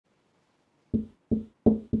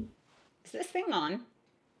Is this thing on?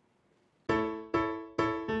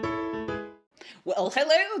 Well,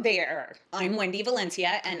 hello there. I'm Wendy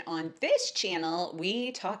Valencia, and on this channel,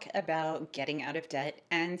 we talk about getting out of debt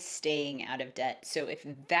and staying out of debt. So if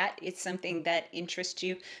that is something that interests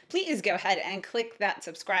you, please go ahead and click that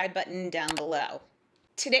subscribe button down below.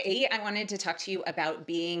 Today, I wanted to talk to you about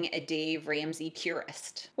being a Dave Ramsey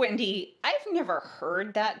Purist. Wendy, I've never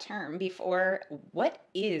heard that term before. What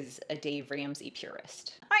is a Dave Ramsey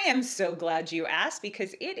Purist? I am so glad you asked,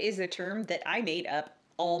 because it is a term that I made up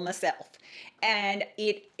all myself. And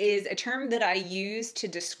it is a term that I use to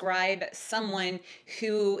describe someone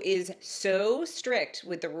who is so strict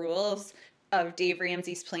with the rules of Dave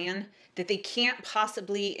Ramsey's plan that they can't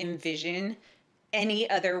possibly envision any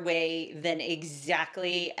other way than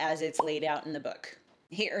exactly as it's laid out in the book.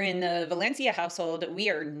 Here in the Valencia household, we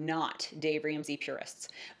are not Dave Ramsey purists,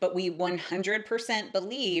 but we 100%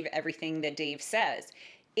 believe everything that Dave says.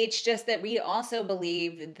 It's just that we also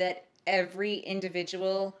believe that every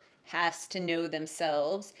individual has to know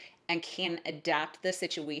themselves and can adapt the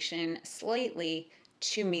situation slightly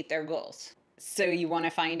to meet their goals. So you want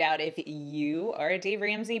to find out if you are a Dave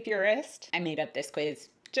Ramsey purist? I made up this quiz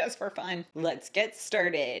just for fun. Let's get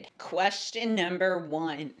started. Question number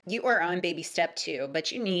 1. You are on baby step 2, but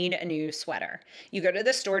you need a new sweater. You go to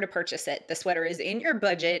the store to purchase it. The sweater is in your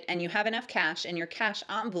budget and you have enough cash in your cash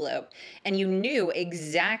envelope, and you knew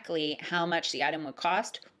exactly how much the item would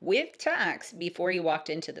cost with tax before you walked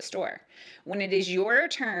into the store. When it is your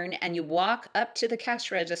turn and you walk up to the cash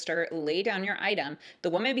register, lay down your item, the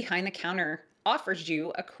woman behind the counter offers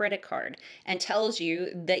you a credit card and tells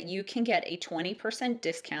you that you can get a 20%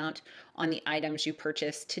 discount on the items you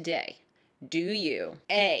purchase today. Do you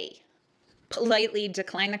A, politely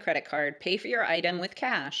decline the credit card, pay for your item with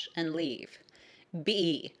cash, and leave?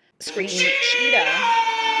 B, scream cheetah,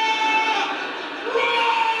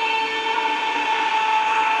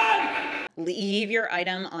 leave your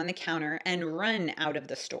item on the counter and run out of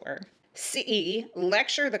the store? C,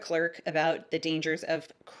 lecture the clerk about the dangers of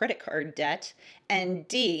credit card debt? And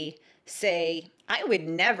D, say, I would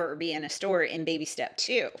never be in a store in baby step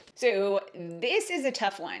 2. So this is a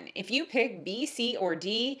tough one. If you pick B, C, or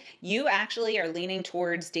D, you actually are leaning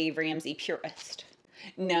towards Dave Ramsey Purist.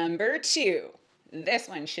 Number 2, this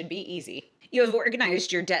one should be easy. You have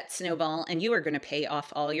organized your debt snowball and you are going to pay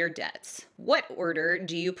off all your debts. What order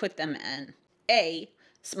do you put them in? A,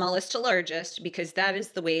 smallest to largest, because that is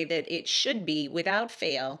the way that it should be without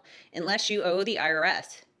fail, unless you owe the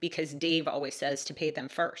IRS, because Dave always says to pay them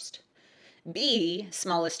first. B,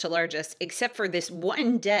 smallest to largest, except for this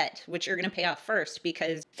one debt, which you're going to pay off first,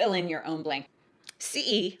 because fill in your own blank.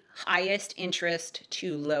 C, highest interest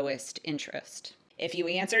to lowest interest. If you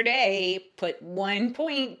answered A, put 1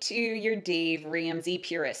 point to your Dave Ramsey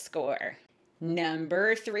Purist score.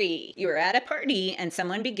 Number 3, you're at a party and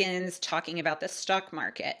someone begins talking about the stock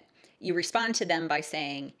market. You respond to them by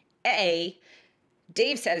saying, A,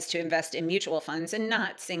 Dave says to invest in mutual funds and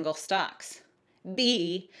not single stocks.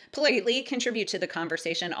 B, politely contribute to the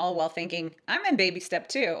conversation, all while thinking, I'm in baby step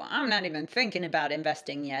 2. I'm not even thinking about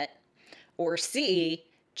investing yet. Or C,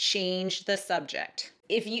 change the subject.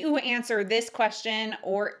 If you answer this question,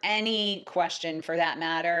 or any question for that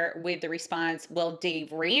matter, with the response, well,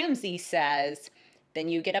 Dave Ramsey says, then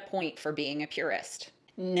you get a point for being a purist.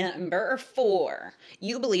 Number 4,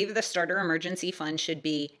 you believe the starter emergency fund should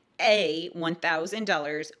be A,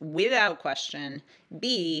 $1,000 without question,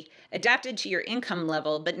 B, adapted to your income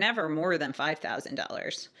level but never more than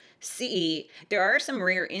 $5,000. C, there are some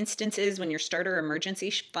rare instances when your starter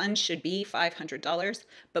emergency fund should be $500,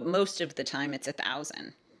 but most of the time it's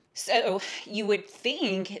 $1,000. So you would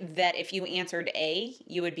think that if you answered A,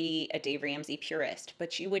 you would be a Dave Ramsey purist,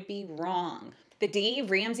 but you would be wrong. The Dave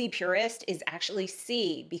Ramsey Purist is actually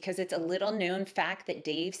C, because it's a little known fact that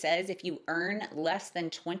Dave says if you earn less than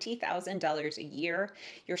 $20,000 a year,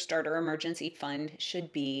 your starter emergency fund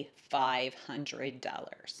should be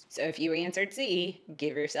 $500. So if you answered C,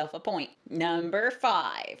 give yourself a point. Number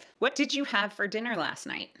 5, what did you have for dinner last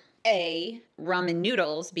night? A, ramen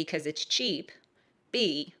noodles because it's cheap.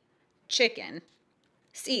 B, chicken.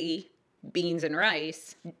 C, beans and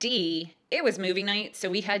rice. D, it was movie night, so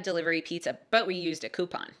we had delivery pizza, but we used a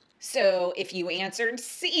coupon. So if you answered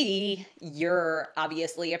C, you're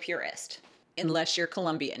obviously a purist, unless you're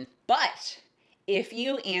Colombian. But if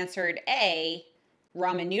you answered A,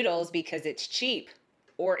 ramen noodles because it's cheap,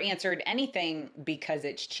 or answered anything because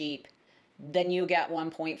it's cheap, then you get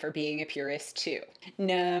 1 point for being a purist too.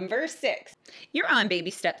 Number 6, you're on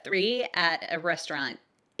baby step 3 at a restaurant.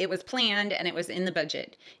 It was planned and it was in the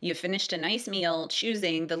budget. You finished a nice meal,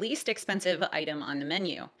 choosing the least expensive item on the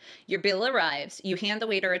menu. Your bill arrives. You hand the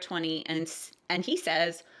waiter a 20 and he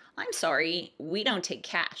says, "I'm sorry, we don't take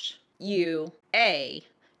cash." You, A,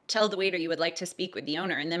 tell the waiter you would like to speak with the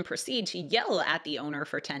owner and then proceed to yell at the owner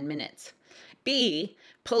for 10 minutes. B,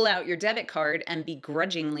 pull out your debit card and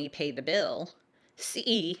begrudgingly pay the bill.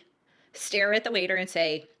 C, stare at the waiter and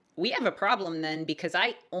say, "We have a problem then because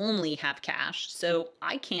I only have cash, so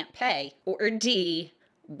I can't pay." Or D,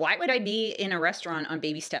 "Why would I be in a restaurant on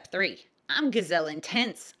baby step 3? I'm gazelle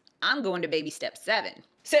intense. I'm going to baby step 7.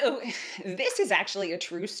 So this is actually a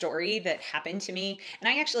true story that happened to me. And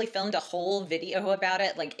I actually filmed a whole video about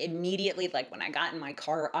it, like immediately, like when I got in my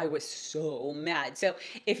car, I was so mad. So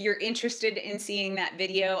if you're interested in seeing that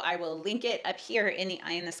video, I will link it up here in the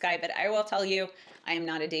eye in the sky. But I will tell you, I am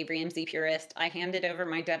not a Dave Ramsey purist. I handed over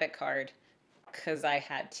my debit card because I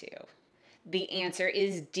had to. The answer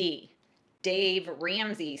is D. Dave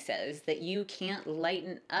Ramsey says that you can't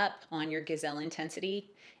lighten up on your gazelle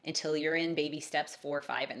intensity until you're in baby steps 4,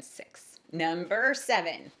 5, and 6. Number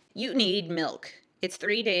 7, you need milk. It's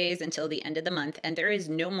 3 days until the end of the month, and there is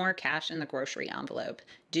no more cash in the grocery envelope.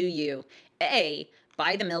 Do you A,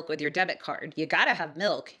 buy the milk with your debit card? You gotta have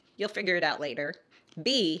milk. You'll figure it out later.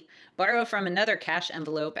 B, borrow from another cash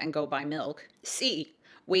envelope and go buy milk. C,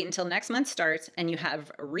 wait until next month starts and you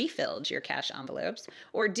have refilled your cash envelopes.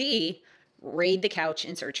 Or D, raid the couch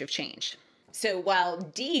in search of change. So while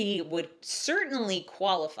D would certainly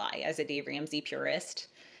qualify as a Dave Ramsey purist,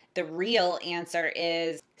 the real answer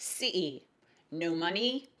is C, no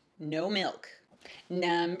money, no milk.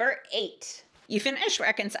 Number 8, you finish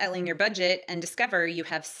reconciling your budget and discover you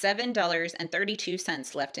have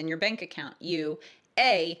 $7.32 left in your bank account. You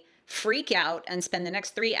A, freak out and spend the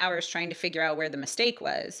next 3 hours trying to figure out where the mistake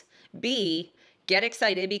was. B, get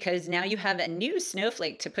excited because now you have a new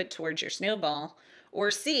snowflake to put towards your snowball.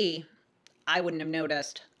 Or C, I wouldn't have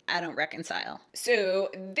noticed. I don't reconcile. So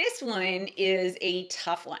this one is a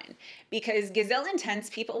tough one because gazelle intense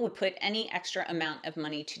people would put any extra amount of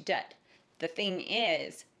money to debt. The thing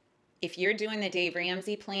is, if you're doing the Dave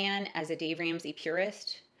Ramsey plan as a Dave Ramsey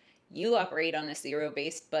purist, you operate on a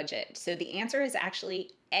zero-based budget. So the answer is actually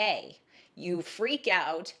A. You freak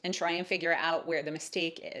out and try and figure out where the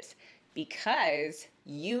mistake is because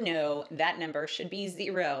you know that number should be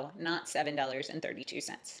 0, not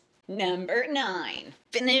 $7.32. Number 9,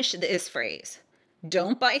 finish this phrase.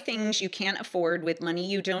 Don't buy things you can't afford with money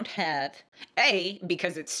you don't have. A,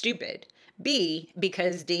 because it's stupid. B,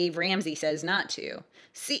 because Dave Ramsey says not to.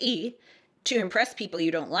 C, to impress people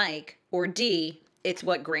you don't like. Or D, it's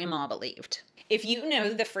what grandma believed. If you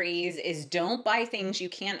know the phrase is don't buy things you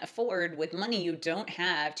can't afford with money you don't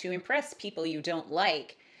have to impress people you don't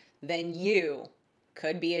like, then you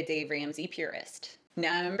could be a Dave Ramsey purist.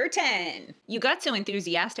 Number 10, you got so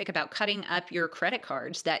enthusiastic about cutting up your credit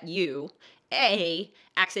cards that you, A,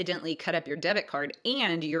 accidentally cut up your debit card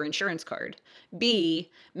and your insurance card. B,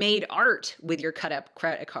 made art with your cut up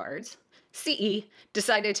credit cards. C,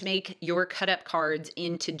 decided to make your cut up cards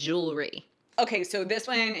into jewelry. Okay, so this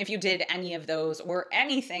one, if you did any of those or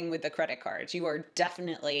anything with the credit cards, you are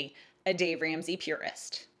definitely a Dave Ramsey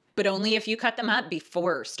purist. But only if you cut them up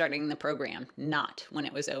before starting the program, not when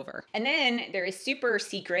it was over. And then there is super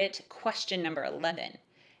secret question number 11.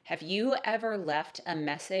 Have you ever left a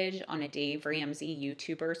message on a Dave Ramsey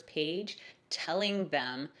YouTuber's page telling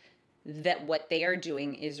them that what they are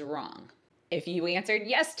doing is wrong? If you answered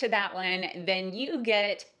yes to that one, then you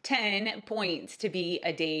get 10 points to be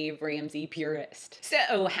a Dave Ramsey purist.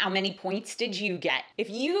 So how many points did you get? If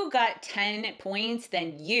you got 10 points,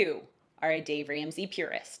 then you are a Dave Ramsey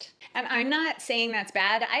purist. And I'm not saying that's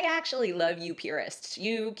bad. I actually love you purists.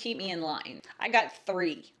 You keep me in line. I got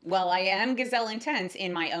 3. While I am gazelle intense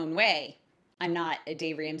in my own way, I'm not a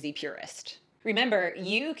Dave Ramsey purist. Remember,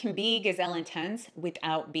 you can be gazelle intense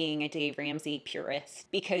without being a Dave Ramsey purist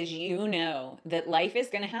because you know that life is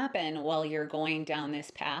going to happen while you're going down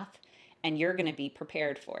this path and you're going to be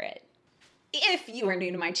prepared for it. If you are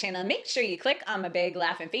new to my channel, make sure you click on my big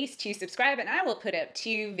laughing face to subscribe, and I will put up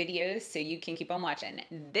 2 videos so you can keep on watching.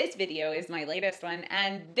 This video is my latest one,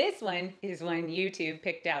 and this one is one YouTube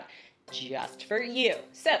picked out just for you.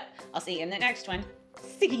 So I'll see you in the next one.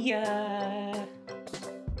 See ya!